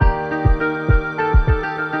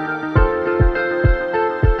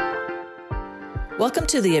Welcome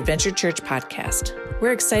to the Adventure Church podcast.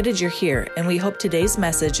 We're excited you're here, and we hope today's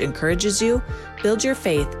message encourages you, builds your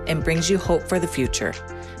faith, and brings you hope for the future.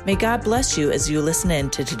 May God bless you as you listen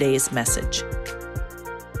in to today's message.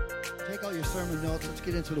 Take all your sermon notes. Let's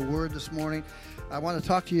get into the Word this morning. I want to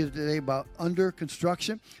talk to you today about under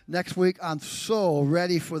construction. Next week, I'm so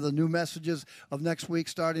ready for the new messages of next week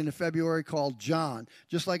starting in February called John.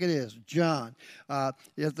 Just like it is, John.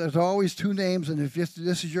 There's always two names, and if this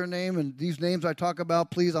is your name and these names I talk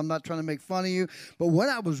about, please, I'm not trying to make fun of you. But when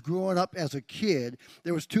I was growing up as a kid,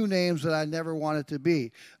 there was two names that I never wanted to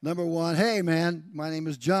be. Number one, hey, man, my name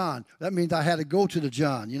is John. That means I had to go to the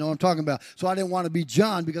John. You know what I'm talking about? So I didn't want to be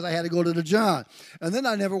John because I had to go to the John. And then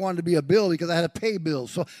I never wanted to be a Bill because I had to pay bills.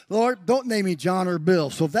 So, Lord, don't name me John or Bill.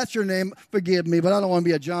 So if that's your name, forgive me, but I don't want to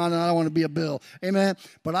be a John and I don't want to be a Bill. Amen?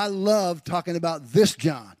 But I love talking about this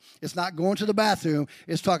John. It's not going to the bathroom.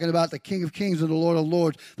 It's talking about the King of Kings and the Lord of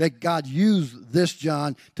Lords, that God used this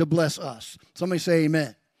John to bless us. Somebody say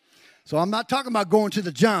amen. So I'm not talking about going to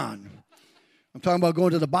the John. I'm talking about going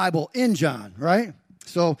to the Bible in John, right?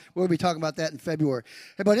 So we'll be talking about that in February.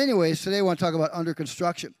 But anyways, today I want to talk about under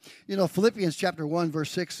construction. You know, Philippians chapter 1, verse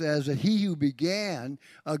 6 says that he who began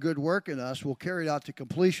a good work in us will carry it out to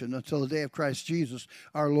completion until the day of Christ Jesus,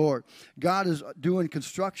 our Lord. God is doing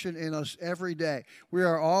construction in us every day. We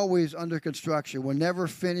are always under construction. We're never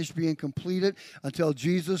finished being completed until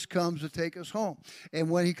Jesus comes to take us home. And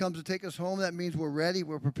when he comes to take us home, that means we're ready,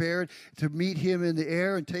 we're prepared to meet him in the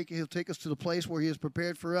air, and he'll take us to the place where he has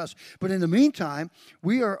prepared for us. But in the meantime,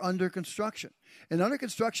 we are under construction. And under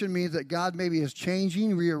construction means that God maybe is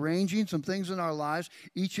changing, rearranging some things in our lives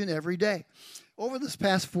each and every day. Over this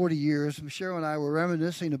past 40 years, Cheryl and I were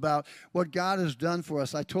reminiscing about what God has done for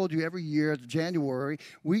us. I told you every year at January,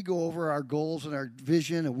 we go over our goals and our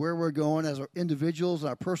vision and where we're going as our individuals,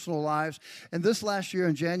 our personal lives. And this last year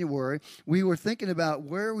in January, we were thinking about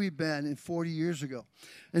where we've been in 40 years ago.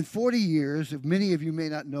 In 40 years, if many of you may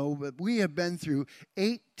not know, but we have been through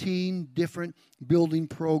 18 different building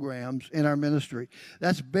programs in our ministry.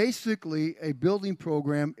 That's basically a building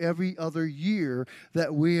program every other year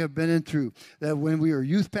that we have been in through. That when we were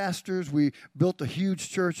youth pastors, we built a huge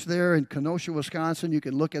church there in Kenosha, Wisconsin. You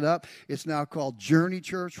can look it up. It's now called Journey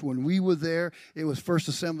Church. When we were there, it was First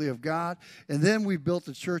Assembly of God. And then we built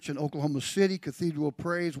a church in Oklahoma City, Cathedral of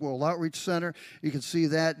Praise, World Outreach Center. You can see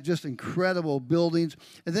that, just incredible buildings.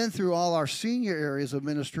 And then through all our senior areas of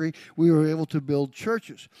ministry, we were able to build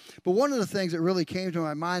churches. But one of the things that really came to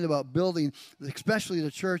my mind about building, especially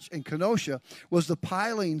the church in Kenosha, was the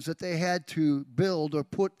pilings that they had to build or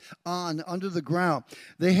put on under the ground.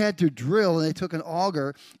 They had to drill, and they took an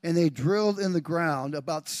auger, and they drilled in the ground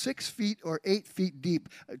about 6 feet or 8 feet deep,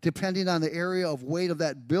 depending on the area of weight of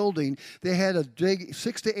that building. They had to dig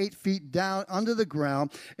 6 to 8 feet down under the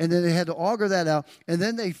ground, and then they had to auger that out, and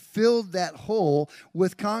then they filled that hole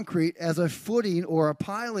with concrete as a footing or a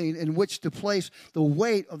piling in which to place the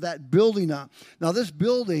weight of that building on. Now, this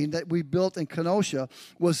building that we built in Kenosha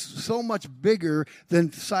was so much bigger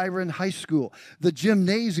than Siren High School. The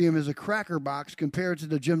gymnasium is a cracker box compared to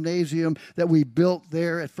the gymnasium that we built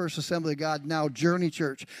there at First Assembly of God, now Journey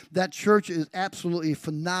Church. That church is absolutely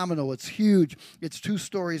phenomenal. It's huge. It's 2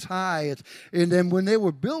 stories high. And then when they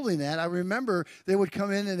were building that, I remember they would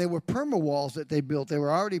come in and they were perma walls that they built. They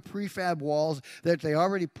were already prefab walls that they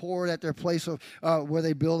already poured at their place of where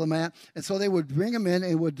they build them at. And so they would bring them in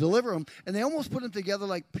and would deliver them. And they almost put them together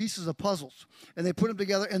like pieces of puzzles. And they put them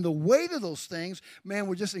together. And the weight of those things, man,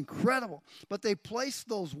 were just incredible. But they placed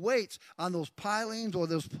those weights on those pilings or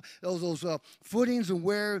those footings and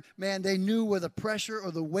where, man, they knew where the pressure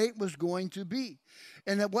or the weight was going to be.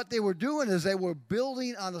 And that what they were doing is they were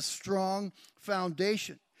building on a strong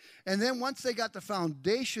foundation. And then once they got the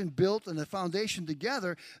foundation built and the foundation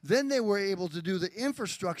together, then they were able to do the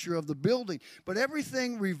infrastructure of the building. But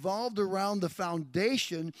everything revolved around the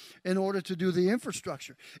foundation in order to do the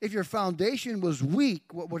infrastructure. If your foundation was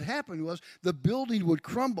weak, what would happen was the building would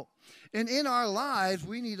crumble. And in our lives,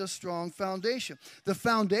 we need a strong foundation. The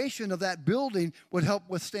foundation of that building would help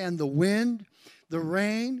withstand the wind, the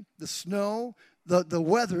rain, the snow, the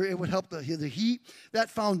weather. It would help the heat. That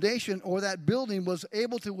foundation or that building was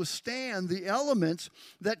able to withstand the elements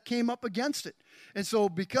that came up against it. And so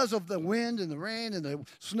because of the wind and the rain and the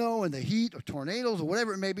snow and the heat or tornadoes or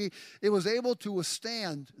whatever it may be, it was able to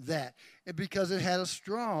withstand that because it had a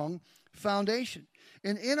strong foundation.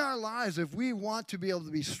 And in our lives, if we want to be able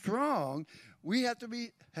to be strong, we have to be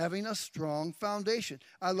having a strong foundation.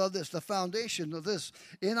 I love this, the foundation of this.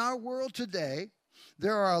 In our world today,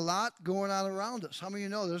 there are a lot going on around us. How many of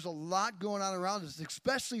you know there's a lot going on around us,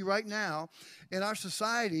 especially right now in our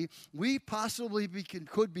society? We possibly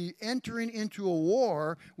could be entering into a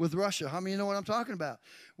war with Russia. How many of you know what I'm talking about?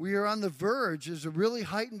 We are on the verge. There's a really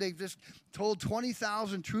heightened, they've just told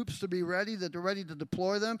 20,000 troops to be ready, that they're ready to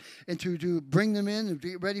deploy them and to bring them in and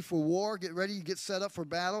get ready for war, get ready to get set up for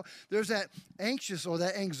battle. There's that anxious or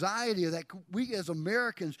that anxiety that we as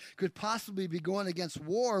Americans could possibly be going against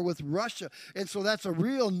war with Russia. And so that's a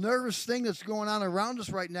real nervous thing that's going on around us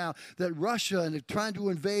right now, that Russia and they're trying to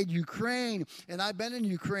invade Ukraine. And I've been in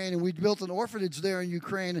Ukraine, and we built an orphanage there in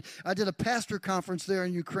Ukraine. And I did a pastor conference there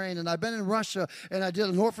in Ukraine, and I've been in Russia, and I did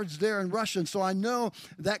an orphanage there in Russia. And so I know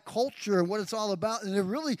that culture and what it's all about, and they're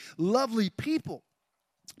really lovely people.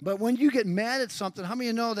 But when you get mad at something, how many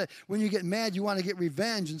of you know that when you get mad, you want to get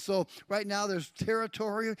revenge? And so right now there's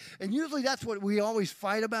territory, and usually that's what we always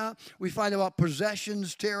fight about. We fight about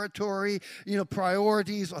possessions, territory,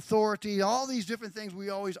 priorities, authority, all these different things we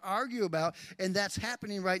always argue about, and that's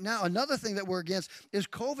happening right now. Another thing that we're against is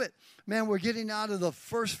COVID. Man, we're getting out of the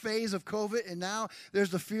first phase of COVID, and now there's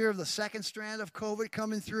the fear of the second strand of COVID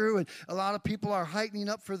coming through, and a lot of people are heightening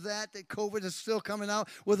up for that COVID is still coming out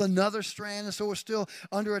with another strand, and so we're still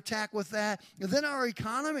under attack with that. And then our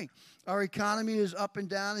economy. Our economy is up and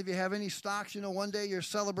down. If you have any stocks, one day you're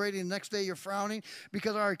celebrating, the next day you're frowning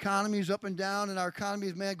because our economy is up and down, and our economy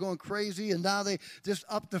is, going crazy. And now they just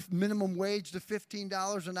upped the minimum wage to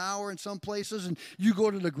 $15 an hour in some places. And you go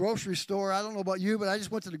to the grocery store. I don't know about you, but I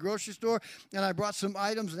just went to the grocery store, and I brought some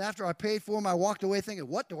items. And after I paid for them, I walked away thinking,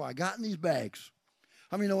 what do I got in these bags?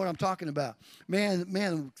 How many know what I'm talking about? Man,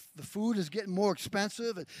 the food is getting more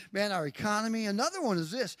expensive. And, man, our economy. Another one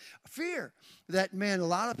is this, fear. That, man, a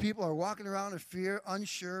lot of people are walking around in fear,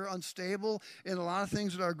 unsure, unstable, and a lot of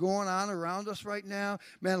things that are going on around us right now.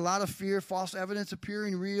 Man, a lot of fear, false evidence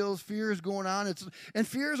appearing real. Fear is going on. And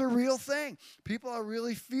fear is a real thing. People are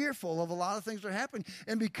really fearful of a lot of things that are happening.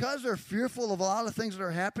 And because they're fearful of a lot of things that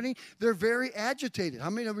are happening, they're very agitated. How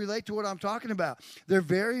many relate to what I'm talking about? They're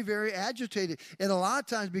very, very agitated. And a lot of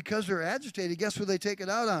times because they're agitated, guess who they take it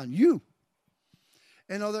out on? You.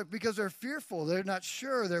 Because they're fearful, they're not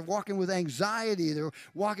sure, they're walking with anxiety, they're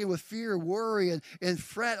walking with fear, worry, and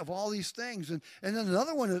fret of all these things. And then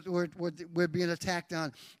another one that we're being attacked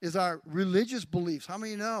on is our religious beliefs. How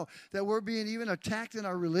many know that we're being even attacked in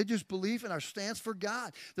our religious belief and our stance for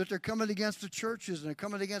God? That they're coming against the churches, and they're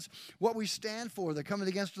coming against what we stand for. They're coming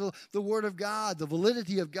against the Word of God, the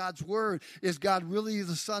validity of God's Word. Is God really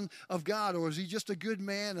the Son of God, or is He just a good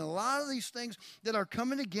man? And a lot of these things that are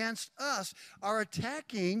coming against us are attacking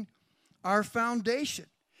our foundation.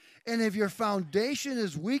 And if your foundation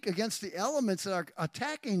is weak against the elements that are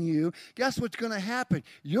attacking you, guess what's going to happen?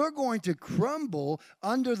 You're going to crumble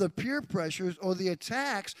under the peer pressures or the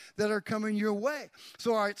attacks that are coming your way.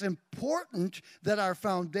 So it's important that our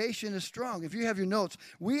foundation is strong. If you have your notes,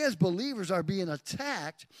 we as believers are being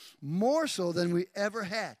attacked more so than we ever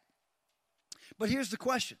had. But here's the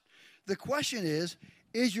question. The question is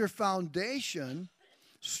your foundation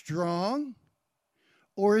strong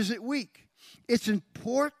or is it weak? It's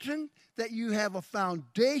important that you have a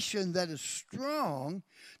foundation that is strong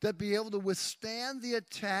to be able to withstand the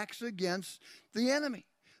attacks against the enemy,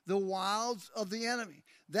 the wiles of the enemy.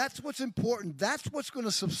 That's what's important. That's what's going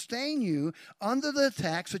to sustain you under the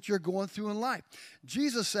attacks that you're going through in life.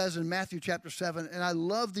 Jesus says in Matthew chapter 7, and I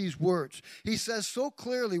love these words. He says so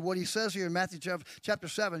clearly what he says here in Matthew chapter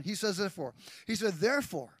 7. He says,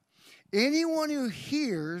 therefore, anyone who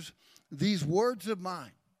hears these words of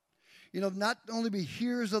mine, not only be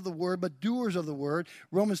hearers of the word, but doers of the word.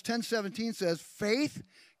 Romans 10:17 says, faith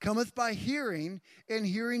cometh by hearing, and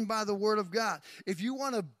hearing by the word of God. If you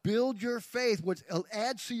want to build your faith, which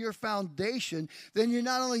adds to your foundation, then you're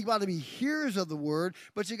not only got to be hearers of the word,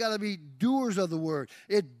 but you got to be doers of the word.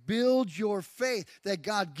 It builds your faith, that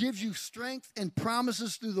God gives you strength and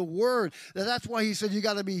promises through the word. That's why he said you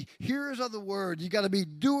got to be hearers of the word. You got to be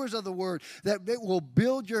doers of the word, that it will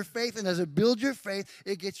build your faith. And as it builds your faith,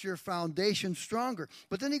 it gets your foundation stronger.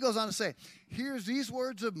 But then he goes on to say, hears these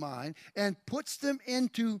words of mine and puts them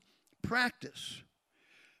into practice.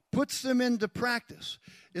 Puts them into practice.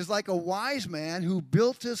 Is like a wise man who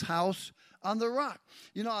built his house on the rock.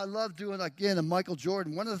 I love doing, again, a Michael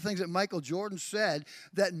Jordan. One of the things that Michael Jordan said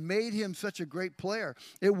that made him such a great player,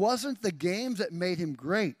 it wasn't the games that made him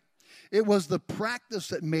great. It was the practice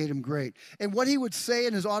that made him great. And what he would say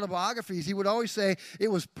in his autobiographies, he would always say, it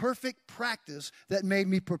was perfect practice that made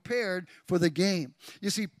me prepared for the game. You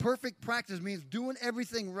see, perfect practice means doing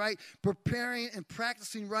everything right, preparing and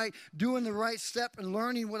practicing right, doing the right step and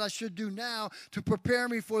learning what I should do now to prepare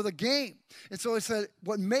me for the game. And so he said,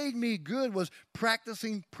 what made me good was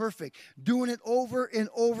practicing perfect, doing it over and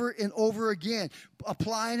over and over again,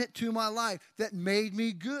 applying it to my life. That made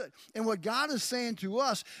me good. And what God is saying to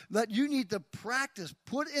us, that you need to practice,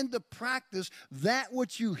 put into practice that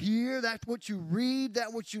which you hear, that what you read,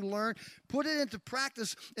 that what you learn, put it into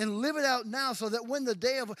practice and live it out now so that when the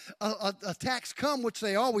day of attacks come, which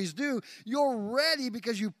they always do, you're ready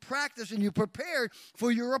because you practice and you prepared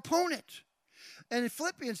for your opponent. And in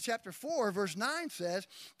Philippians chapter 4, verse 9 says,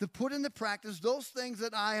 to put into practice those things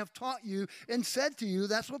that I have taught you and said to you.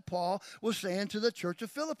 That's what Paul was saying to the church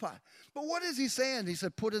of Philippi. But what is he saying? He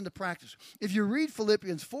said, put into practice. If you read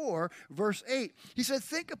Philippians 4, verse 8, he said,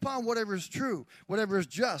 think upon whatever is true, whatever is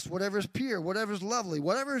just, whatever is pure, whatever is lovely,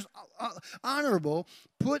 whatever is honorable,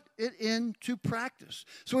 put it into practice.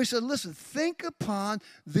 So he said, listen, think upon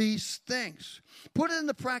these things. Put it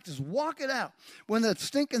into practice. Walk it out. When the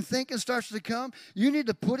stinking thinking starts to come, you need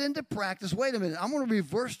to put into practice. Wait a minute. I'm going to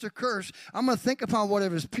reverse the curse. I'm going to think upon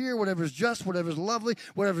whatever is pure, whatever is just, whatever is lovely,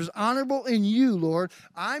 whatever is honorable in you, Lord.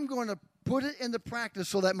 I'm going to put it into practice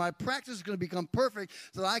so that my practice is going to become perfect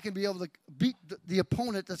so that I can be able to beat the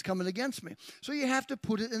opponent that's coming against me. So you have to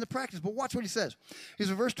put it into practice. But watch what he says. He's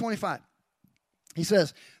in verse 25. He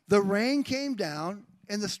says, the rain came down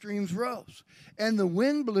and the streams rose, and the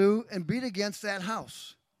wind blew and beat against that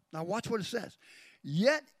house. Now watch what it says.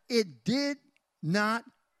 Yet it did not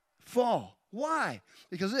fall. Why?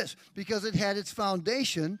 Because it had its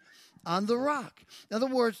foundation on the rock. In other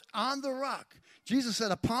words, on the rock. Jesus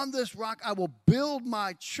said, upon this rock I will build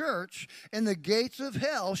my church, and the gates of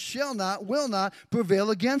hell will not prevail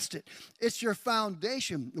against it. It's your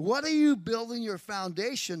foundation. What are you building your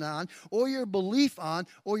foundation on, or your belief on,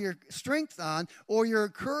 or your strength on, or your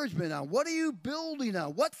encouragement on? What are you building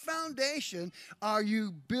on? What foundation are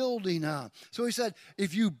you building on? So he said,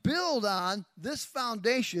 if you build on this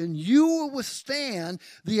foundation, you will withstand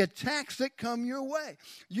the attacks that come your way.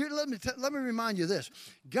 Let me remind you this.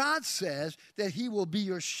 God says that he will be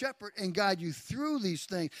your shepherd and guide you through these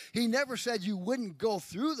things. He never said you wouldn't go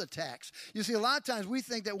through the attacks. You see, a lot of times we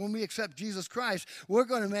think that when we accept Jesus Christ, we're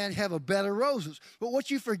going to, have a bed of roses. But what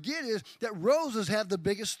you forget is that roses have the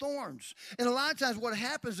biggest thorns. And a lot of times what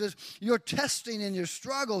happens is your testing and your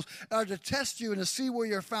struggles are to test you and to see where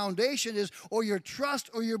your foundation is, or your trust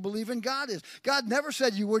or your belief in God is. God never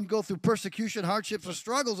said you wouldn't go through persecution, hardships, or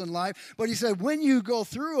struggles in life. But he said when you go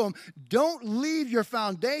through them, don't leave your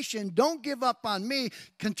foundation. Don't give up on me.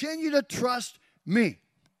 Continue to trust me.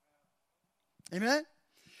 Amen?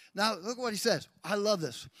 Now, look what he says. I love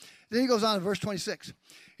this. Then he goes on in verse 26.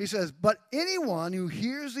 He says, but anyone who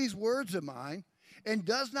hears these words of mine and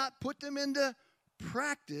does not put them into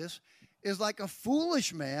practice is like a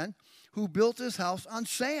foolish man who built his house on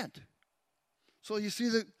sand. So you see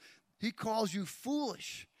that he calls you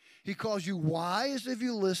foolish. He calls you wise if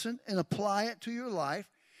you listen and apply it to your life.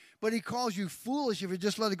 But he calls you foolish if you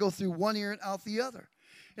just let it go through one ear and out the other.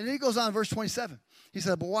 And then he goes on in verse 27. He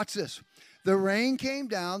said, but watch this. The rain came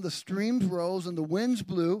down, the streams rose, and the winds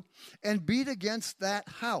blew and beat against that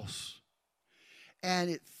house. And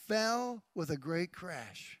it fell with a great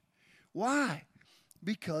crash. Why?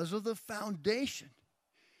 Because of the foundation.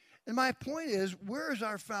 And my point is, where is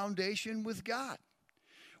our foundation with God?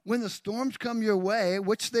 When the storms come your way,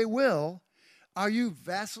 which they will, are you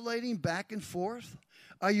vacillating back and forth?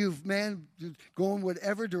 Are you, going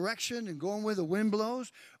whatever direction and going where the wind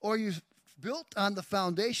blows? Or are you built on the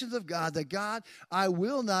foundations of God, that God, I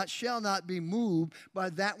will not, shall not be moved by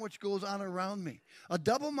that which goes on around me? A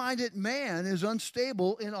double-minded man is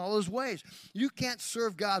unstable in all his ways. You can't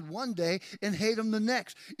serve God one day and hate him the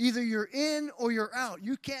next. Either you're in or you're out.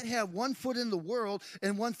 You can't have one foot in the world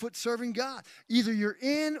and one foot serving God. Either you're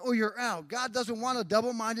in or you're out. God doesn't want a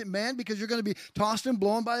double-minded man, because you're going to be tossed and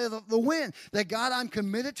blown by the wind. That God, I'm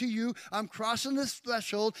committed to you. I'm crossing this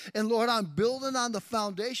threshold. And Lord, I'm building on the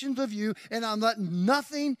foundations of you, and I'm letting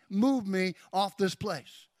nothing move me off this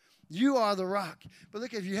place. You are the rock. But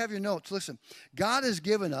look, if you have your notes, listen. God has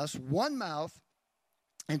given us one mouth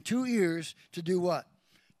and two ears to do what?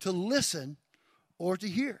 To listen or to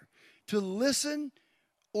hear. To listen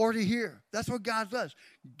or to hear. That's what God does.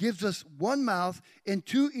 gives us one mouth and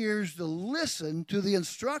two ears to listen to the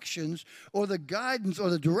instructions or the guidance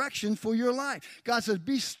or the direction for your life. God says,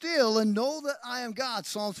 be still and know that I am God.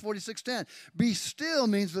 Psalms 46:10. Be still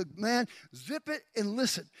means that, man, zip it and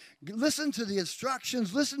listen. Listen to the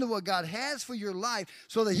instructions. Listen to what God has for your life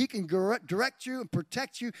so that he can direct you and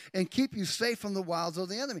protect you and keep you safe from the wiles of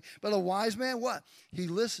the enemy. But a wise man, what? He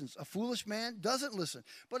listens. A foolish man doesn't listen.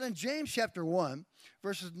 But in James chapter 1,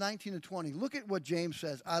 verses 19 and 20, look at what James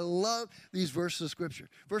says. I love these verses of Scripture.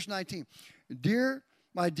 Verse 19,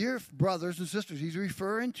 my dear brothers and sisters, he's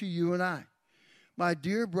referring to you and I. My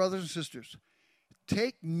dear brothers and sisters,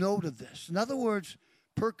 take note of this. In other words,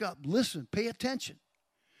 perk up, listen, pay attention.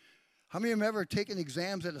 How many of them ever taken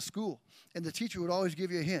exams at a school and the teacher would always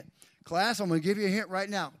give you a hint? Class, I'm going to give you a hint right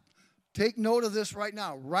now. Take note of this right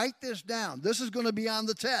now. Write this down. This is going to be on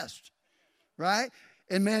the test, right?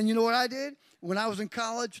 And, man, you know what I did? When I was in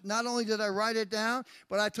college, not only did I write it down,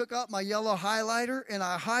 but I took out my yellow highlighter and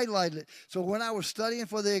I highlighted it. So when I was studying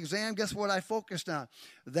for the exam, guess what I focused on?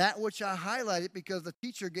 That which I highlighted because the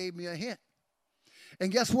teacher gave me a hint.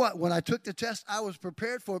 And guess what? When I took the test, I was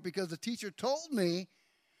prepared for it because the teacher told me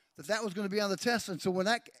that was going to be on the test. And so when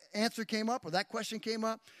that answer came up or that question came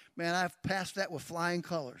up, man, I've passed that with flying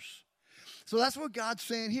colors. So that's what God's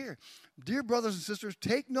saying here. Dear brothers and sisters,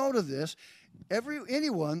 take note of this.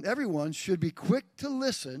 Everyone should be quick to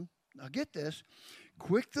listen. Now get this.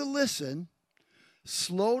 Quick to listen,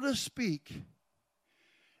 slow to speak,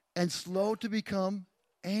 and slow to become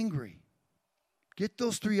angry. Get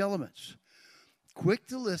those three elements. Quick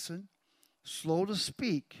to listen, slow to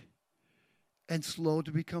speak, and slow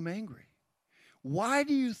to become angry. Why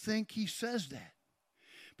do you think he says that?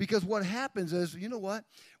 Because what happens is, you know what?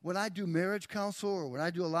 When I do marriage counsel or when I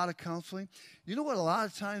do a lot of counseling, you know what a lot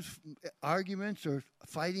of times arguments or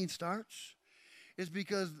fighting starts? Is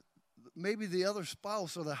because maybe the other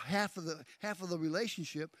spouse or the half of the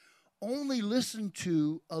relationship only listened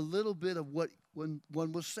to a little bit of what one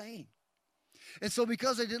was saying. And so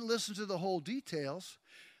because they didn't listen to the whole details,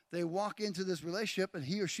 they walk into this relationship and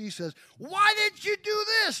he or she says, why did you do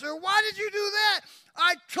this? Or why did you do that?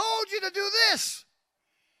 I told you to do this.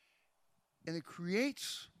 And it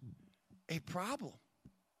creates a problem.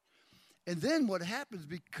 And then what happens,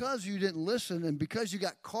 because you didn't listen and because you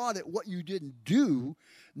got caught at what you didn't do,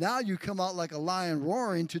 now you come out like a lion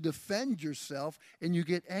roaring to defend yourself and you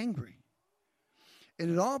get angry. And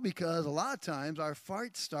it all because a lot of times our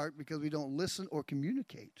fights start because we don't listen or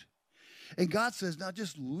communicate. And God says, now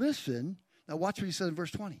just listen. Now watch what he says in verse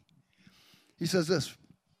 20. He says this,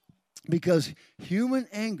 because human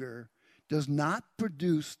anger does not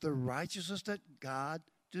produce the righteousness that God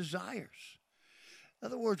desires. In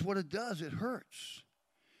other words, what it does, it hurts.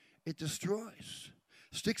 It destroys.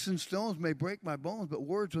 Sticks and stones may break my bones, but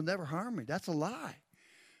words will never harm me. That's a lie.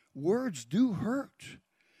 Words do hurt.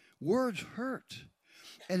 Words hurt.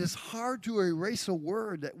 And it's hard to erase a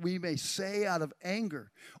word that we may say out of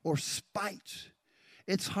anger or spite.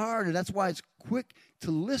 It's hard, and that's why it's quick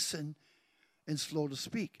to listen and slow to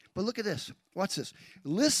speak. But look at this. Watch this.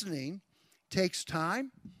 Listening takes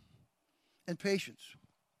time and patience.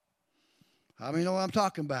 How many know what I'm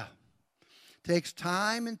talking about? Takes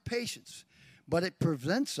time and patience, but it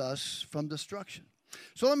prevents us from destruction.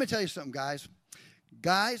 So let me tell you something, guys.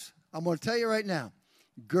 Guys, I'm going to tell you right now.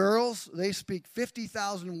 Girls, they speak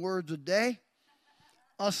 50,000 words a day.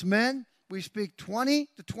 Us men, we speak 20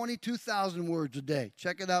 to 22,000 words a day.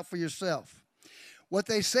 Check it out for yourself. What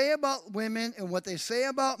they say about women and what they say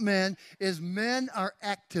about men is men are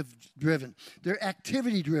active-driven. They're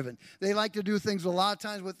activity-driven. They like to do things a lot of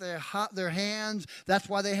times with their hands. That's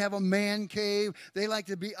why they have a man cave. They like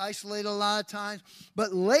to be isolated a lot of times.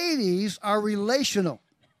 But ladies are relational.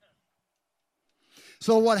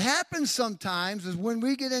 So what happens sometimes is when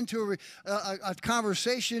we get into a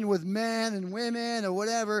conversation with men and women or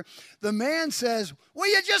whatever, the man says, will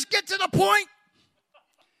you just get to the point?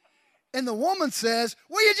 And the woman says,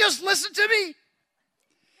 will you just listen to me?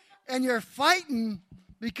 And you're fighting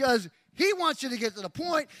because he wants you to get to the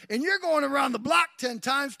point, and you're going around the block 10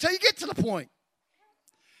 times till you get to the point.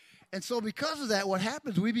 And so because of that, what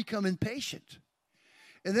happens, we become impatient.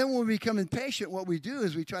 And then when we become impatient, what we do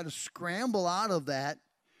is we try to scramble out of that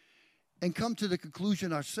and come to the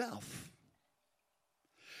conclusion ourselves.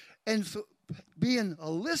 And so being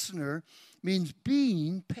a listener means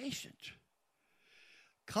being patient.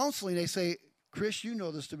 Counseling, they say, Chris, you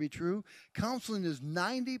know this to be true. Counseling is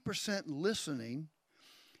 90% listening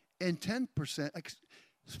and 10%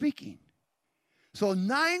 speaking. So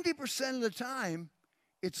 90% of the time,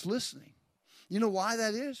 it's listening. You know why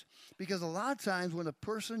that is? Because a lot of times when a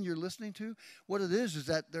person you're listening to, what it is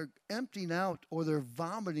that they're emptying out or they're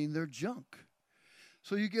vomiting their junk.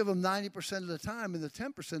 So you give them 90% of the time, and the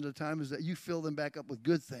 10% of the time is that you fill them back up with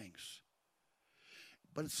good things.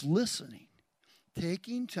 But it's listening,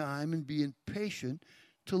 taking time and being patient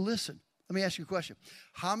to listen. Let me ask you a question.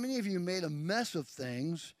 How many of you made a mess of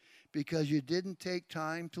things because you didn't take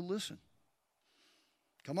time to listen?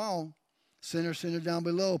 Come on. Sinner down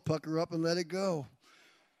below. Pucker up and let it go.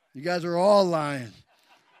 You guys are all lying.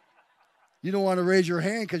 You don't want to raise your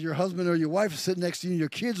hand because your husband or your wife is sitting next to you and your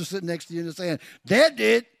kids are sitting next to you and they're saying, Dad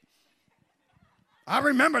did. I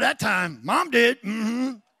remember that time. Mom did.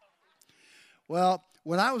 Mm-hmm. Well,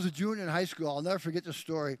 when I was a junior in high school, I'll never forget this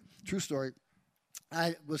story, true story.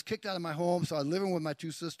 I was kicked out of my home, so I was living with my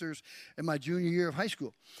two sisters in my junior year of high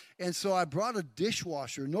school. And so I brought a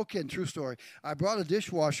dishwasher. No kidding, true story. I brought a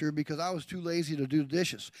dishwasher because I was too lazy to do the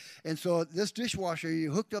dishes. And so this dishwasher, you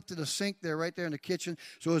hooked up to the sink there, right there in the kitchen.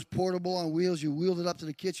 So it was portable on wheels. You wheeled it up to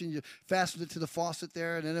the kitchen. You fastened it to the faucet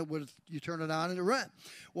there, and then you turn it on, and it ran.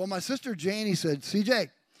 Well, my sister Janie said,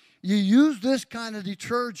 CJ, you use this kind of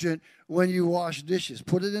detergent when you wash dishes.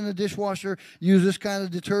 Put it in the dishwasher. Use this kind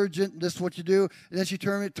of detergent. This is what you do. And then she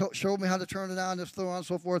showed me how to turn it on, this, so on and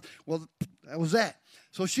so forth. Well, that was that.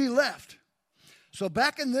 So she left. So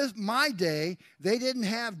back in my day, they didn't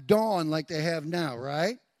have Dawn like they have now,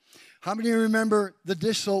 right? How many of you remember the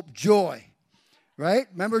dish soap Joy? Right?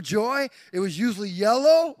 Remember Joy? It was usually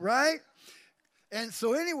yellow, right? And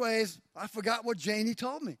so anyways, I forgot what Janie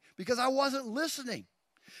told me because I wasn't listening.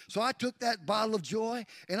 So I took that bottle of Joy,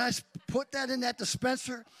 and I put that in that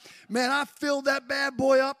dispenser. Man, I filled that bad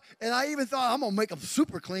boy up, and I even thought, I'm going to make them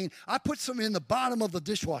super clean. I put some in the bottom of the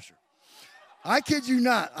dishwasher. I kid you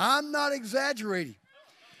not. I'm not exaggerating.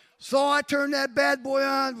 So I turned that bad boy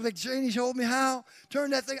on, like Janie showed me how.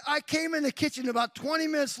 Turned that thing. I came in the kitchen about 20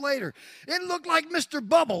 minutes later. It looked like Mr.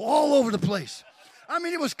 Bubble all over the place. I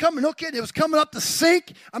mean, it was coming, no kidding, it was coming up the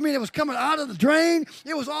sink. I mean, it was coming out of the drain.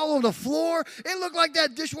 It was all over the floor. It looked like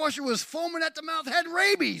that dishwasher was foaming at the mouth, had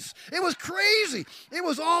rabies. It was crazy. It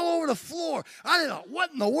was all over the floor. I didn't know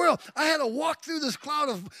what in the world. I had to walk through this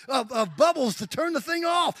cloud of bubbles to turn the thing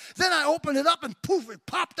off. Then I opened it up and poof, it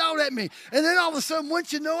popped out at me. And then all of a sudden,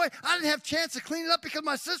 wouldn't you know it, I didn't have a chance to clean it up because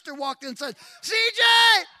my sister walked in and said,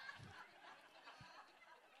 CJ!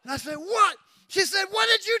 And I said, what? She said, what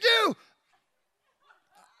did you do?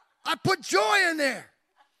 I put Joy in there.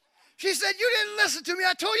 She said, you didn't listen to me.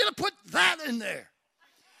 I told you to put that in there.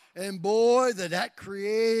 And boy, did that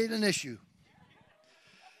create an issue.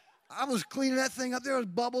 I was cleaning that thing up there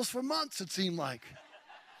with bubbles for months, it seemed like.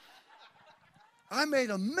 I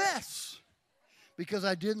made a mess because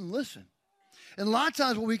I didn't listen. And a lot of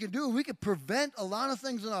times what we can do, we can prevent a lot of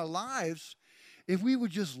things in our lives if we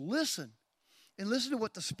would just listen. And listen to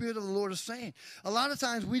what the Spirit of the Lord is saying. A lot of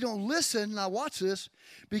times we don't listen, now watch this,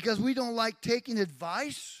 because we don't like taking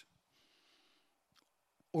advice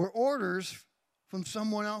or orders from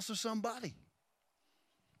someone else or somebody.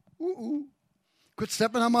 Quit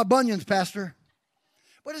stepping on my bunions, Pastor.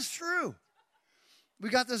 But it's true. We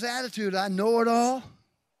got this attitude, I know it all.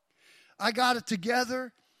 I got it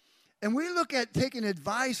together. And we look at taking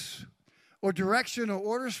advice or direction or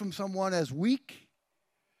orders from someone as weak.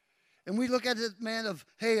 And we look at it, man,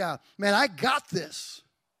 hey, man, I got this.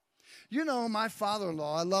 You know, my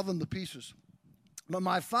father-in-law, I love him to pieces. But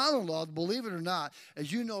my father-in-law, believe it or not,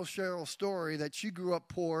 as you know Cheryl's story, that she grew up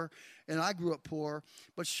poor and I grew up poor.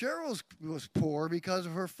 But Cheryl was poor because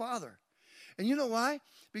of her father. And you know why?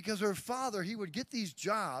 Because her father, he would get these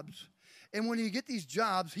jobs. And when he get these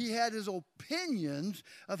jobs, he had his opinions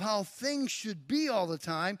of how things should be all the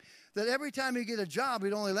time. That every time he get a job,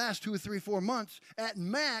 it'd only last 2 or 3, 4 months at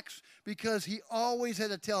max because he always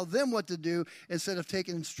had to tell them what to do instead of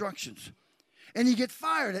taking instructions. And he'd get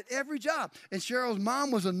fired at every job. And Cheryl's mom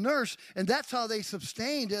was a nurse, and that's how they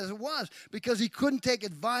sustained as it was because he couldn't take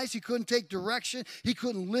advice. He couldn't take direction. He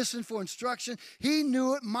couldn't listen for instruction. He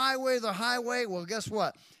knew it, my way or the highway. Well, guess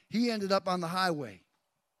what? He ended up on the highway.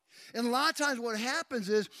 And a lot of times what happens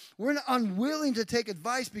is we're unwilling to take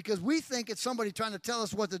advice because we think it's somebody trying to tell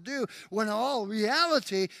us what to do, when in all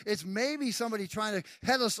reality, it's maybe somebody trying to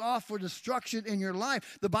head us off for destruction in your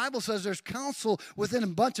life. The Bible says there's counsel within a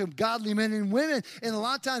bunch of godly men and women, and a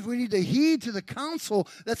lot of times we need to heed to the counsel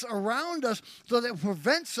that's around us so that it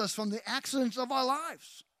prevents us from the accidents of our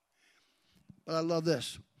lives. But I love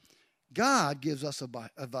this. God gives us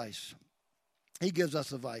advice. He gives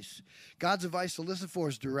us advice. God's advice to listen for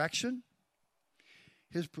is direction,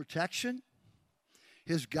 His protection,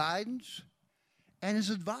 His guidance, and His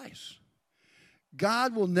advice.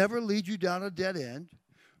 God will never lead you down a dead end,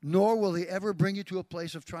 nor will he ever bring you to a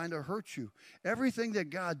place of trying to hurt you. Everything that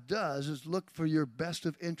God does is look for your best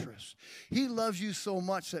of interests. He loves you so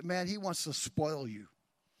much that, man, he wants to spoil you.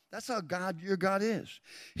 That's how your God is.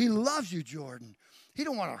 He loves you, Jordan. He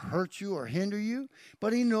don't want to hurt you or hinder you,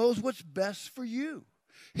 but he knows what's best for you.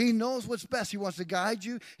 He knows what's best. He wants to guide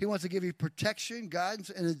you. He wants to give you protection, guidance,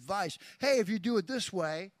 and advice. Hey, if you do it this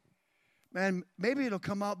way, man, maybe it'll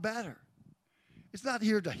come out better. It's not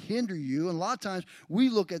here to hinder you. And a lot of times we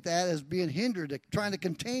look at that as being hindered, trying to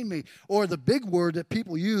contain me. Or the big word that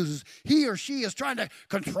people use is he or she is trying to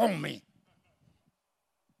control me.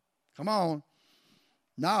 Come on.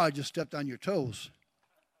 Now I just stepped on your toes.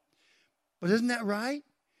 But isn't that right?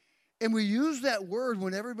 And we use that word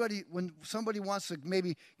when somebody wants to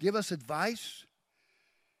maybe give us advice.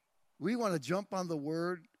 We want to jump on the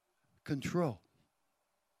word control.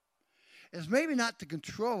 It's maybe not to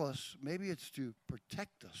control us. Maybe it's to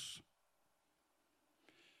protect us.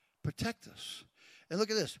 Protect us. And look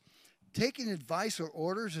at this. Taking advice or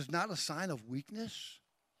orders is not a sign of weakness.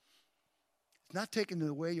 It's not taking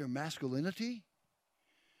away your masculinity.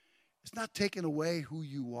 It's not taking away who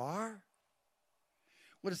you are.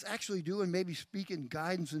 What it's actually doing, maybe speaking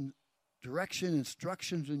guidance and direction,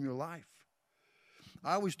 instructions in your life.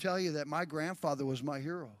 I always tell you that my grandfather was my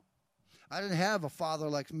hero. I didn't have a father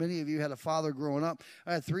like many of you had a father growing up.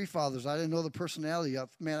 I had 3 fathers. I didn't know the personality of.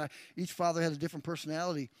 Man, each father had a different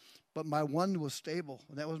personality, but my one was stable,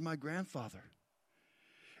 and that was my grandfather.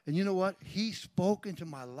 And you know what? He spoke into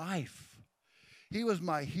my life. He was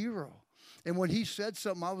my hero. And when he said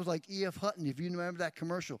something, I was like E.F. Hutton. If you remember that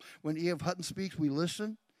commercial, when E.F. Hutton speaks, we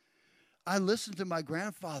listen. I listened to my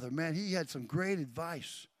grandfather. Man, he had some great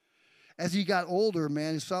advice. As he got older,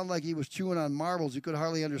 man, it sounded like he was chewing on marbles. You could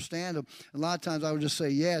hardly understand him. A lot of times I would just say,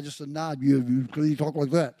 yeah, just a nod. You talk like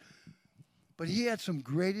that. But he had some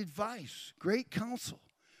great advice, great counsel.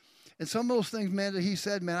 And some of those things, man, that he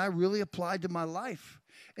said, man, I really applied to my life.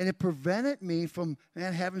 And it prevented me from,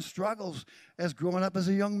 man, having struggles as growing up as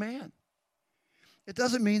a young man. It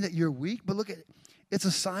doesn't mean that you're weak, but look at it. It's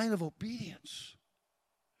a sign of obedience.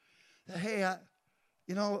 That, hey,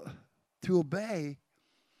 to obey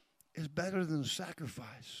is better than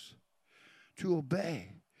sacrifice. To obey.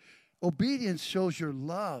 Obedience shows your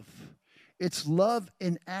love. It's love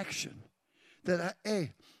in action. That,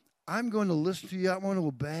 I'm going to listen to you. I want to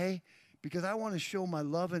obey because I want to show my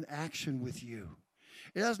love in action with you.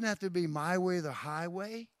 It doesn't have to be my way or the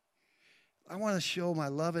highway. I want to show my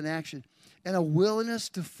love in action and a willingness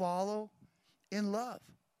to follow in love.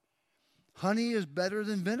 Honey is better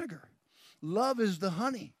than vinegar. Love is the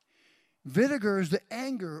honey. Vinegar is the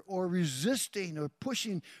anger or resisting or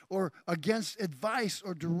pushing or against advice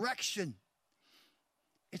or direction.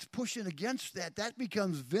 It's pushing against that. That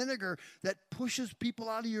becomes vinegar that pushes people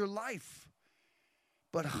out of your life.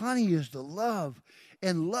 But honey is the love.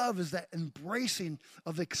 And love is that embracing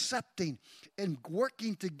of accepting and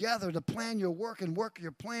working together to plan your work and work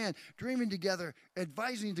your plan, dreaming together,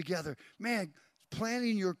 advising together. Man,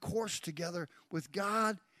 planning your course together with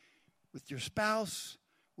God, with your spouse,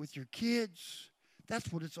 with your kids.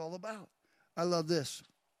 That's what it's all about. I love this.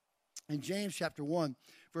 In James chapter 1,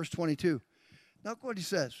 verse 22. Look what he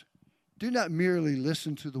says. Do not merely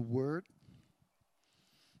listen to the word.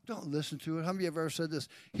 Don't listen to it. How many of you have ever said this?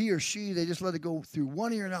 He or she, they just let it go through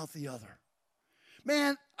one ear and out the other.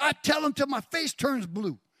 Man, I tell them till my face turns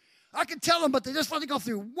blue. I can tell them, but they just let it go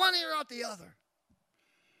through one ear out the other.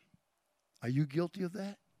 Are you guilty of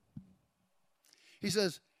that? He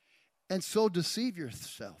says, and so deceive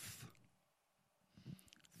yourself,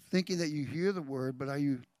 thinking that you hear the word, but are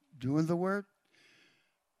you doing the word?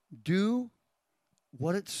 Do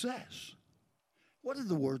what it says. What did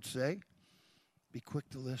the word say? Be quick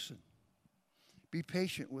to listen. Be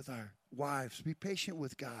patient with our wives. Be patient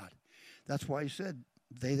with God. That's why he said,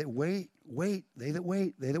 they that wait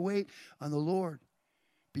on the Lord.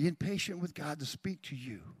 Being patient with God to speak to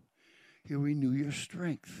you. He'll renew your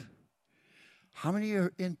strength. How many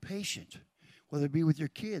are impatient? Whether it be with your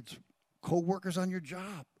kids, co-workers on your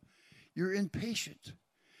job. You're impatient.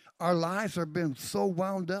 Our lives are being so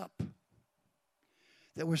wound up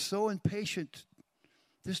that we're so impatient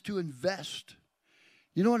just to invest.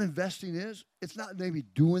 You know what investing is? It's not maybe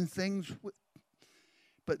doing things,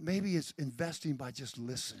 but maybe it's investing by just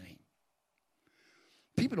listening.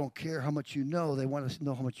 People don't care how much you know. They want to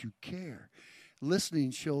know how much you care.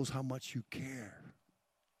 Listening shows how much you care.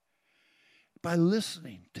 By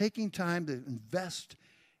listening, taking time to invest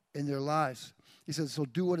in their lives. He says, so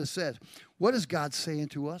do what it says. What is God saying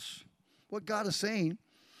to us? What God is saying,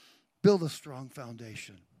 build a strong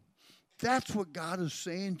foundation. That's what God is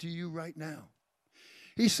saying to you right now.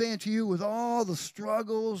 He's saying to you, with all the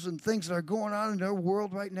struggles and things that are going on in our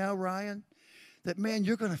world right now, Ryan, that, man,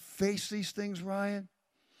 you're going to face these things, Ryan,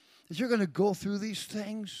 that you're going to go through these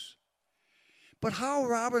things. But how,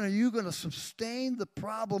 Robin, are you going to sustain the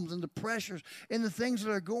problems and the pressures and the things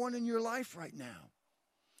that are going in your life right now?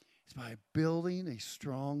 It's by building a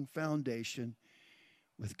strong foundation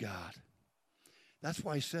with God. That's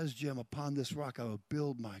why he says, Jim, upon this rock I will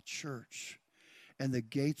build my church, and the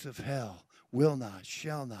gates of hell will not,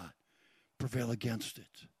 shall not prevail against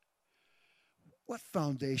it. What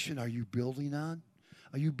foundation are you building on?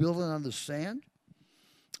 Are you building on the sand,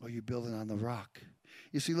 or are you building on the rock?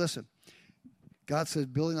 You see, listen, God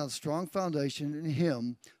said building on a strong foundation in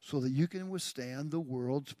him so that you can withstand the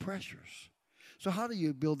world's pressures. So how do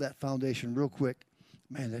you build that foundation real quick?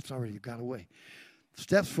 Man, that's already got away.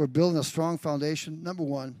 Steps for building a strong foundation. Number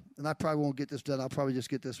one, and I probably won't get this done. I'll probably just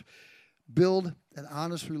get this. Build an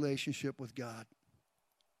honest relationship with God.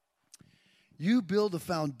 You build a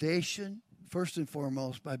foundation, first and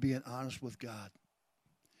foremost, by being honest with God.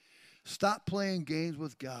 Stop playing games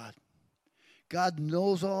with God. God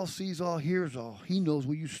knows all, sees all, hears all. He knows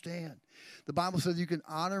where you stand. The Bible says you can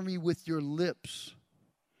honor me with your lips,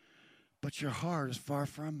 but your heart is far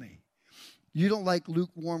from me. You don't like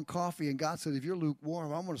lukewarm coffee, and God said, if you're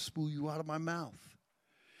lukewarm, I'm going to spew you out of my mouth.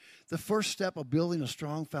 The first step of building a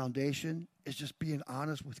strong foundation is just being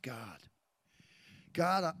honest with God.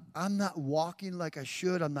 God, I'm not walking like I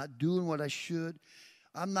should. I'm not doing what I should.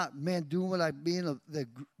 I'm not, man, doing what I being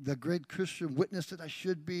the great Christian witness that I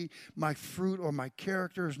should be. My fruit or my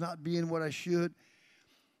character is not being what I should.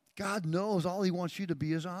 God knows all he wants you to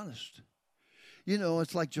be is honest. You know,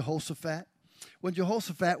 it's like Jehoshaphat. When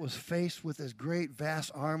Jehoshaphat was faced with this great,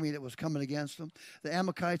 vast army that was coming against him, the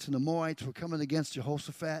Amalekites and the Moabites were coming against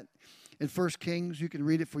Jehoshaphat. In 1 Kings, you can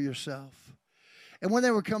read it for yourself. And when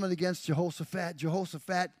they were coming against Jehoshaphat,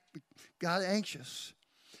 Jehoshaphat got anxious.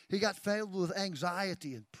 He got filled with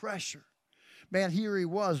anxiety and pressure. Man, here he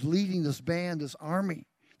was leading this band, this army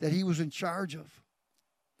that he was in charge of.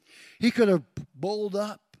 He could have bowled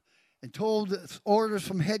up and told orders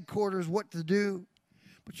from headquarters what to do.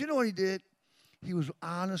 But you know what he did? He was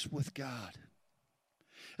honest with God.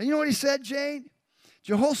 And you know what he said, Jane?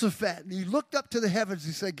 Jehoshaphat, he looked up to the heavens.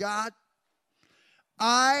 He said, God,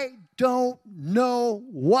 I don't know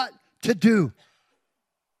what to do.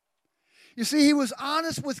 You see, he was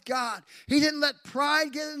honest with God. He didn't let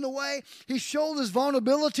pride get in the way. He showed his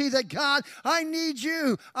vulnerability that, God, I need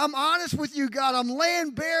you. I'm honest with you, God. I'm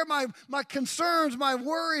laying bare my concerns, my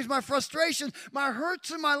worries, my frustrations, my hurts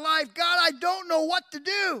in my life. God, I don't know what to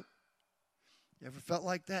do. You ever felt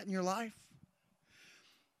like that in your life?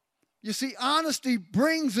 You see, honesty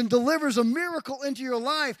brings and delivers a miracle into your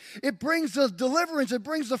life. It brings the deliverance. It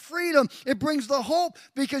brings the freedom. It brings the hope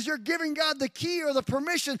because you're giving God the key or the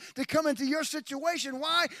permission to come into your situation.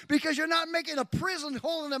 Why? Because you're not making a prison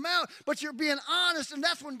holding them out, but you're being honest, and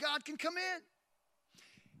that's when God can come in.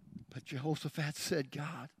 But Jehoshaphat said,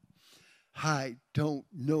 God, I don't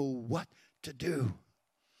know what to do,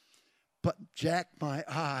 but Jack, my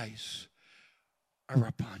eyes are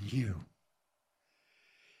upon you.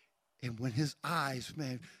 And when his eyes,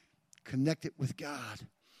 man, connected with God,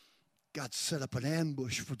 God set up an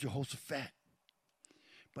ambush for Jehoshaphat.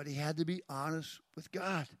 But he had to be honest with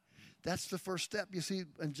God. That's the first step. You see,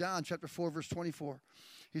 in John chapter 4, verse 24,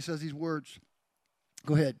 he says these words.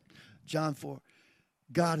 Go ahead. John 4.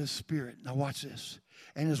 God is spirit. Now watch this.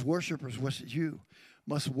 And his worshipers, which is you,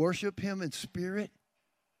 must worship him in spirit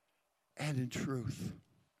and in truth.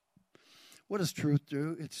 What does truth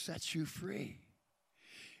do? It sets you free.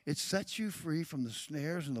 It sets you free from the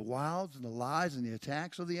snares and the wiles and the lies and the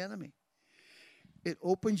attacks of the enemy. It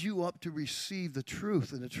opens you up to receive the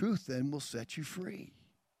truth, and the truth then will set you free.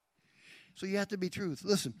 So you have to be truth.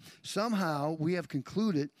 Listen, somehow we have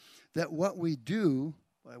concluded that what we do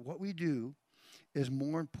is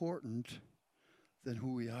more important than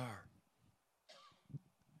who we are.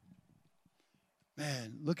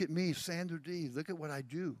 Man, look at me, Sandra D. Look at what I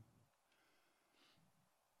do.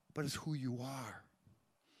 But it's who you are.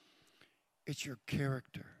 It's your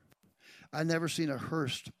character. I've never seen a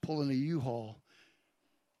hearse pulling a U-Haul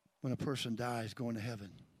when a person dies going to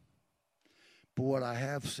heaven. But what I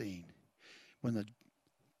have seen, when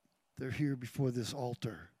they're here before this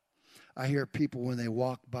altar, I hear people when they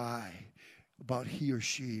walk by about he or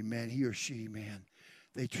she, man,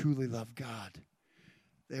 they truly love God.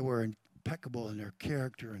 They were impeccable in their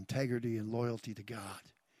character, integrity, and loyalty to God.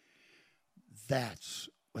 That's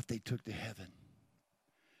what they took to heaven.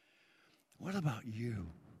 What about you?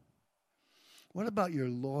 What about your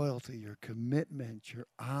loyalty, your commitment, your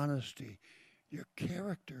honesty? Your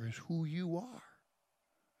character is who you are.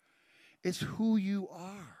 It's who you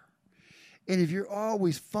are. And if you're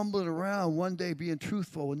always fumbling around, one day being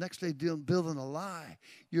truthful, the next day building a lie,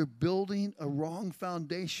 you're building a wrong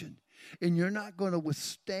foundation. And you're not going to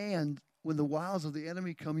withstand when the wiles of the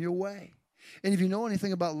enemy come your way. And if you know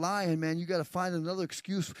anything about lying, man, you got to find another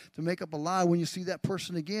excuse to make up a lie when you see that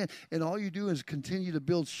person again. And all you do is continue to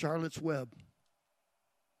build Charlotte's Web.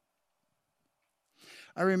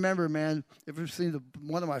 I remember, man, if you've seen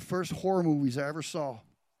one of my first horror movies I ever saw.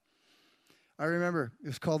 I remember it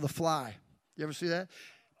was called The Fly. You ever see that?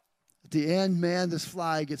 At the end, man, this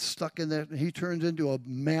fly gets stuck in there, and he turns into a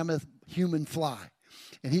mammoth human fly.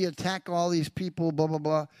 And he attacked all these people, blah, blah,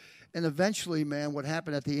 blah. And eventually, man, what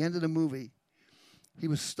happened at the end of the movie, he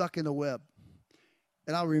was stuck in a web.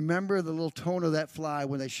 And I'll remember the little tone of that fly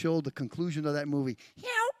when they showed the conclusion of that movie.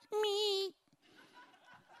 Help me.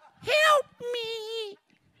 Help me.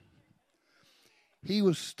 He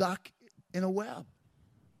was stuck in a web.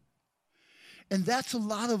 And that's a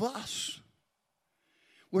lot of us.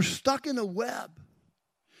 We're stuck in a web.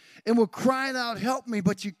 And we're crying out, help me,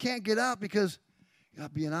 but you can't get out because you're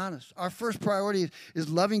not being honest. Our first priority is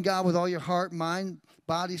loving God with all your heart, mind,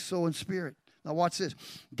 body, soul, and spirit. Now watch this.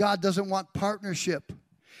 God doesn't want partnership,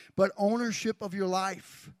 but ownership of your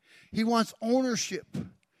life. He wants ownership.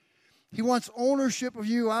 He wants ownership of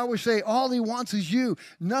you. I always say all he wants is you.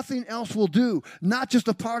 Nothing else will do. Not just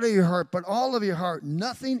a part of your heart, but all of your heart.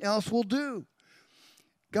 Nothing else will do.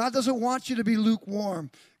 God doesn't want you to be lukewarm.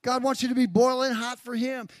 God wants you to be boiling hot for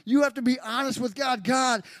him. You have to be honest with God.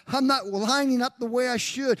 God, I'm not lining up the way I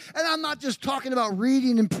should. And I'm not just talking about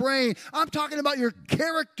reading and praying. I'm talking about your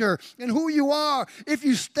character and who you are. If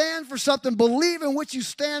you stand for something, believe in what you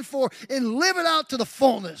stand for and live it out to the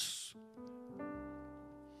fullness.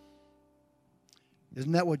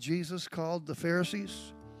 Isn't that what Jesus called the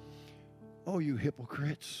Pharisees? Oh, you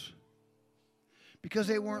hypocrites. Because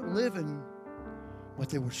they weren't living what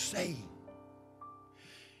they were saying.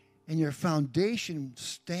 And your foundation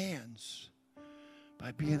stands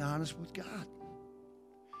by being honest with God.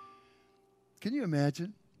 Can you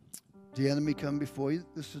imagine the enemy come before you?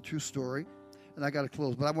 This is a true story, and I got to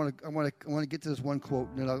close. But I want to get to this one quote,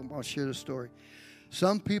 and then I'll share the story.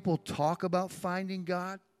 Some people talk about finding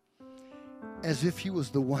God as if he was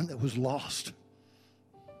the one that was lost.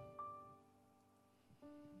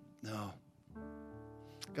 No.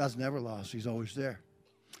 God's never lost. He's always there.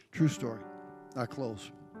 True story. I'll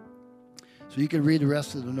close. So you can read the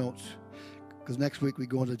rest of the notes because next week we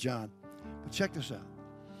go into John. But check this out.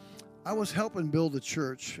 I was helping build a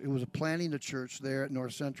church. It was planning a church there at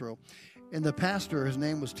North Central. And the pastor, his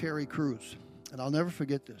name was Terry Cruz. And I'll never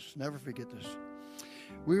forget this. Never forget this.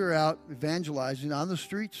 We were out evangelizing on the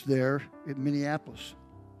streets there in Minneapolis.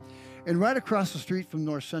 And right across the street from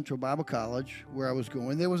North Central Bible College, where I was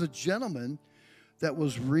going, there was a gentleman that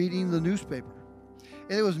was reading the newspaper.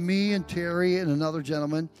 And it was me and Terry and another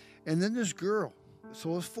gentleman. And then this girl.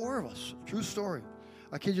 So it was four of us. True story.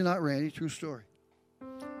 I kid you not, Randy. True story.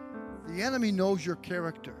 The enemy knows your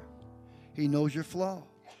character. He knows your flaw.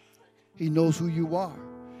 He knows who you are.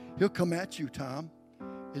 He'll come at you, Tom,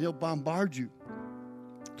 and he'll bombard you.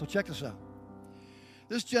 So check this out.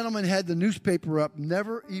 This gentleman had the newspaper up,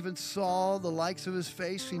 never even saw the likes of his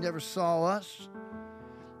face. He never saw us,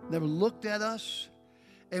 never looked at us.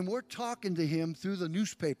 And we're talking to him through the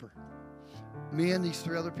newspaper. Me and these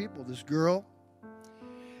three other people, this girl.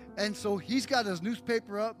 And so he's got his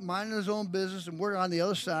newspaper up, minding his own business, and we're on the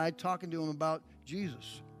other side talking to him about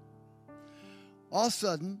Jesus. All of a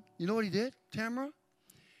sudden, you know what he did, Tamara?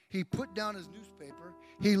 He put down his newspaper.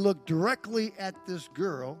 He looked directly at this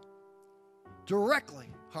girl, directly,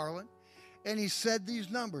 Harlan, and he said these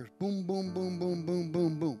numbers, boom, boom, boom, boom, boom,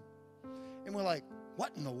 boom, boom. And we're like,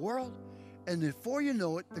 what in the world? And before you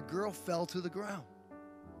know it, the girl fell to the ground.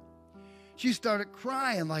 She started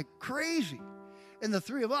crying like crazy. And the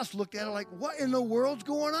three of us looked at her like, what in the world's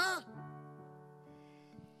going on?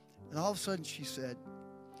 And all of a sudden she said,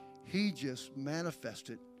 he just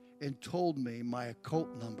manifested and told me my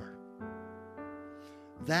occult number.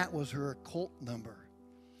 That was her occult number.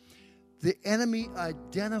 The enemy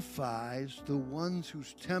identifies the ones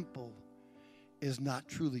whose temple is not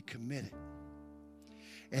truly committed.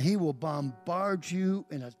 And he will bombard you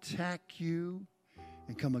and attack you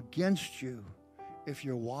and come against you if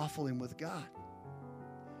you're waffling with God.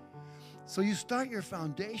 So you start your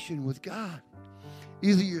foundation with God.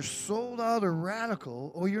 Either you're sold out or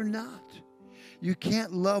radical, or you're not. You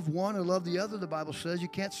can't love one or love the other, the Bible says. You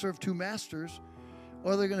can't serve two masters,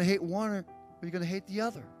 or they're going to hate one or you're going to hate the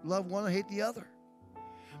other. Love one or hate the other.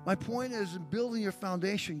 My point is, in building your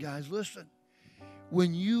foundation, guys, listen.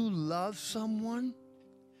 When you love someone,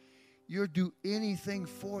 you'll do anything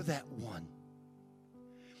for that one.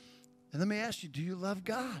 And let me ask you, do you love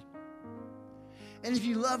God? And if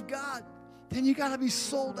you love God, then you got to be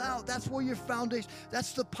sold out. That's where your foundation,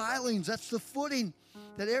 that's the pilings, that's the footing,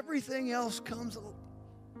 that everything else comes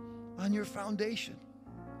on your foundation.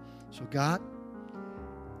 So God,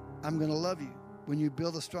 I'm going to love you. When you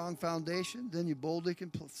build a strong foundation, then you boldly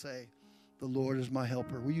can say, the Lord is my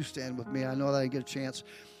helper. Will you stand with me? I know that I didn't get a chance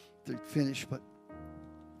to finish, but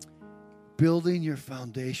building your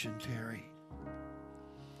foundation, Terry.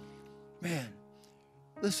 Man,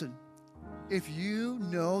 listen, if you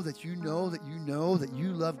know that you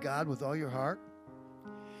love God with all your heart,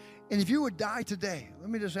 and if you would die today, let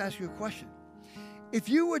me just ask you a question. If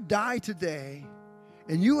you would die today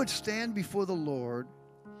and you would stand before the Lord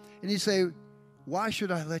and you say, why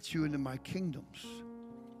should I let you into my kingdoms?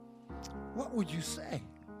 What would you say?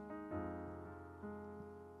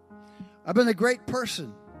 I've been a great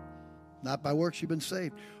person. Not by works you've been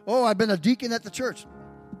saved. Oh, I've been a deacon at the church.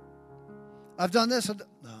 I've done this.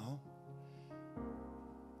 No.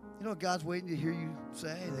 You know what God's waiting to hear you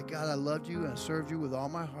say? That God, I loved you and I served you with all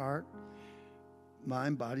my heart,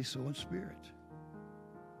 mind, body, soul, and spirit.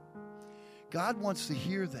 God wants to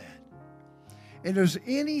hear that. And there's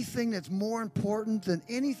anything that's more important than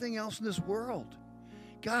anything else in this world.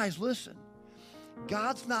 Guys, listen.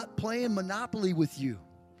 God's not playing Monopoly with you.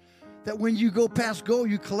 That when you go past go,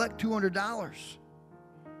 you collect $200.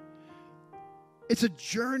 It's a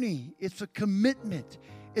journey. It's a commitment.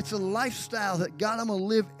 It's a lifestyle that God, I'm going to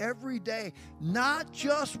live every day, not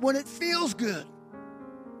just when it feels good.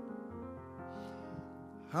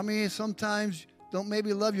 How many sometimes don't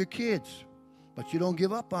maybe love your kids, but you don't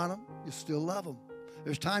give up on them? You still love them.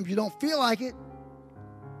 There's times you don't feel like it,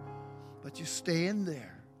 but you stay in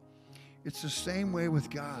there. It's the same way with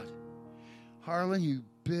God. Harlan, you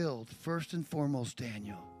build first and foremost,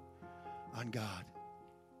 Daniel, on God.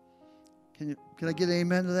 Can I get an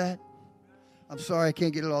amen to that? I'm sorry I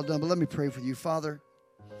can't get it all done, but let me pray for you. Father,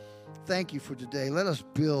 thank you for today. Let us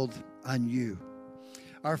build on you.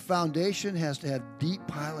 Our foundation has to have deep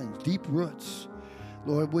pilings, deep roots,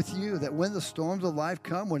 Lord, with you, that when the storms of life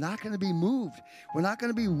come, we're not going to be moved. We're not going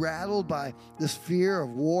to be rattled by this fear of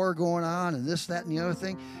war going on and this, that, and the other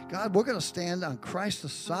thing. God, we're going to stand on Christ, the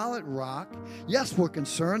solid rock. Yes, we're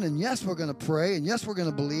concerned, and yes, we're going to pray, and yes, we're going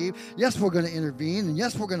to believe. Yes, we're going to intervene, and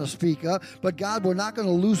yes, we're going to speak up. But God, we're not going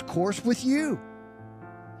to lose course with you.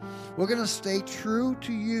 We're going to stay true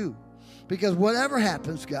to you. Because whatever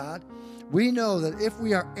happens, God, we know that if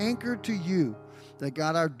we are anchored to you, that,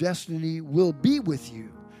 God, our destiny will be with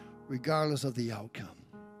you regardless of the outcome.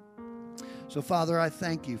 So, Father, I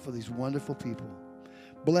thank you for these wonderful people.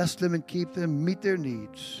 Bless them and keep them, meet their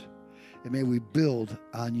needs, and may we build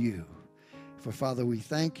on you. For, Father, we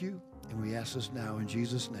thank you, and we ask this now in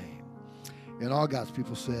Jesus' name. And all God's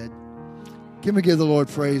people said, can we give the Lord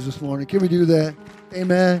praise this morning? Can we do that?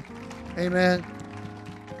 Amen. Amen.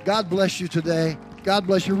 God bless you today. God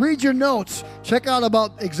bless you. Read your notes. Check out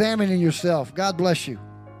about examining yourself. God bless you.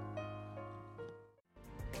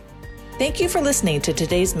 Thank you for listening to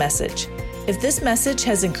today's message. If this message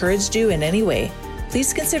has encouraged you in any way,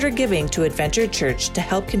 please consider giving to Adventure Church to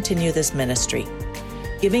help continue this ministry.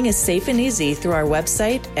 Giving is safe and easy through our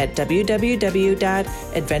website at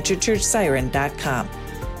www.adventurechurchsiren.com.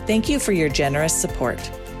 Thank you for your generous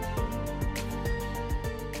support.